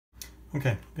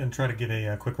Okay, going to try to give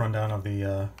a quick rundown of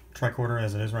the tricorder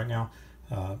as it is right now.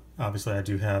 Obviously I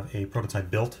do have a prototype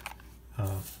built.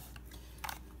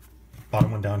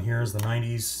 Bottom one down here is the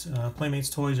 90s Playmates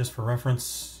toy, just for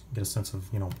reference. Get a sense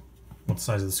of, what the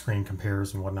size of the screen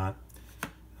compares and whatnot.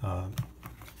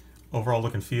 Overall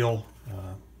look and feel,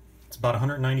 it's about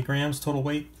 190 grams total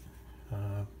weight.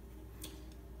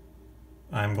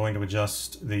 I'm going to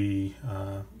adjust the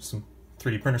some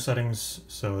 3D printer settings,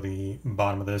 so the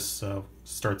bottom of this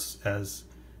starts as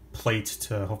plate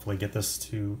to hopefully get this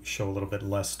to show a little bit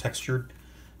less textured,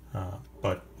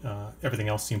 but everything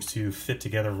else seems to fit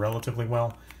together relatively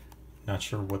well. Not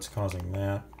sure what's causing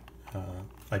that.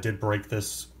 I did break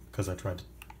this because I tried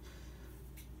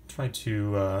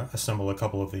to assemble a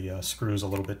couple of the screws a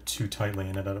little bit too tightly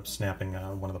and ended up snapping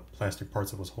one of the plastic parts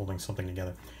that was holding something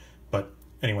together. But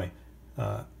anyway,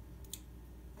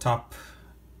 top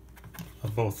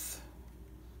of both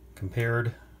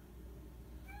compared.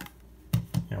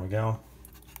 There we go.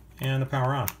 And the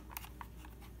power on.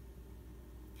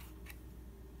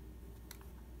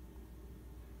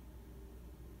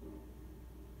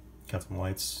 Got some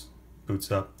lights,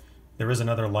 boots up. There is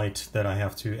another light that I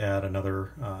have to add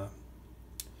another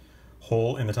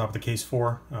hole in the top of the case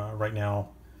for. Right now,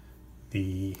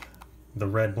 the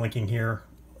red blinking here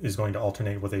is going to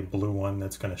alternate with a blue one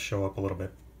that's going to show up a little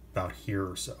bit about here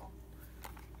or so.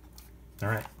 All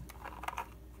right.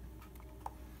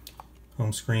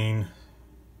 Home screen.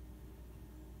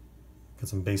 Got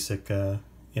some basic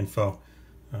info.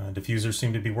 Diffusers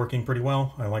seem to be working pretty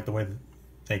well. I like the way that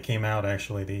they came out.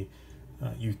 Actually,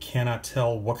 you cannot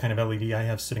tell what kind of LED I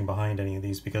have sitting behind any of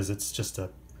these because it's just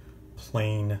a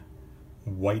plain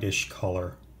whitish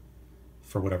color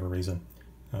for whatever reason.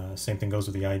 Same thing goes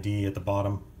with the ID at the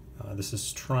bottom. This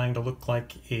is trying to look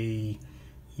like a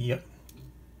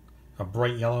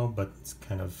bright yellow, but it's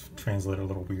kind of translated a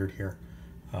little weird here.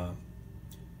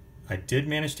 I did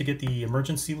manage to get the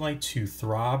emergency light to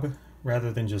throb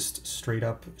rather than just straight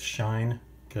up shine,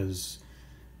 because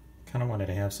I kind of wanted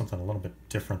to have something a little bit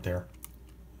different there.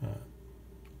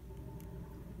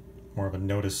 More of a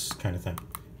notice kind of thing.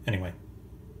 Anyway.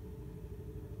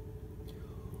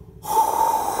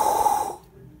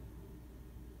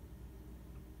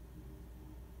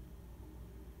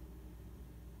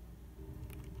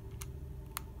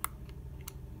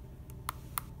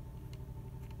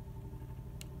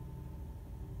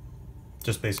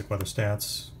 Just basic weather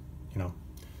stats,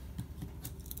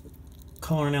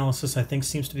 Color analysis I think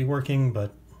seems to be working,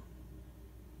 but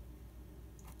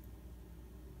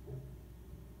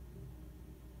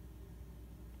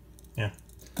yeah,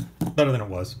 better than it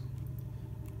was.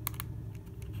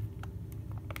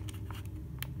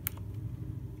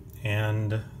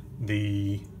 And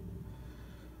the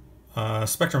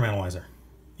spectrum analyzer.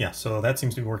 Yeah, so that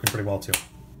seems to be working pretty well too.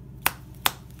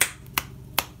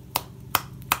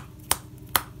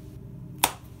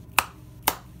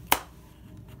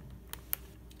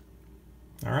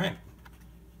 All right.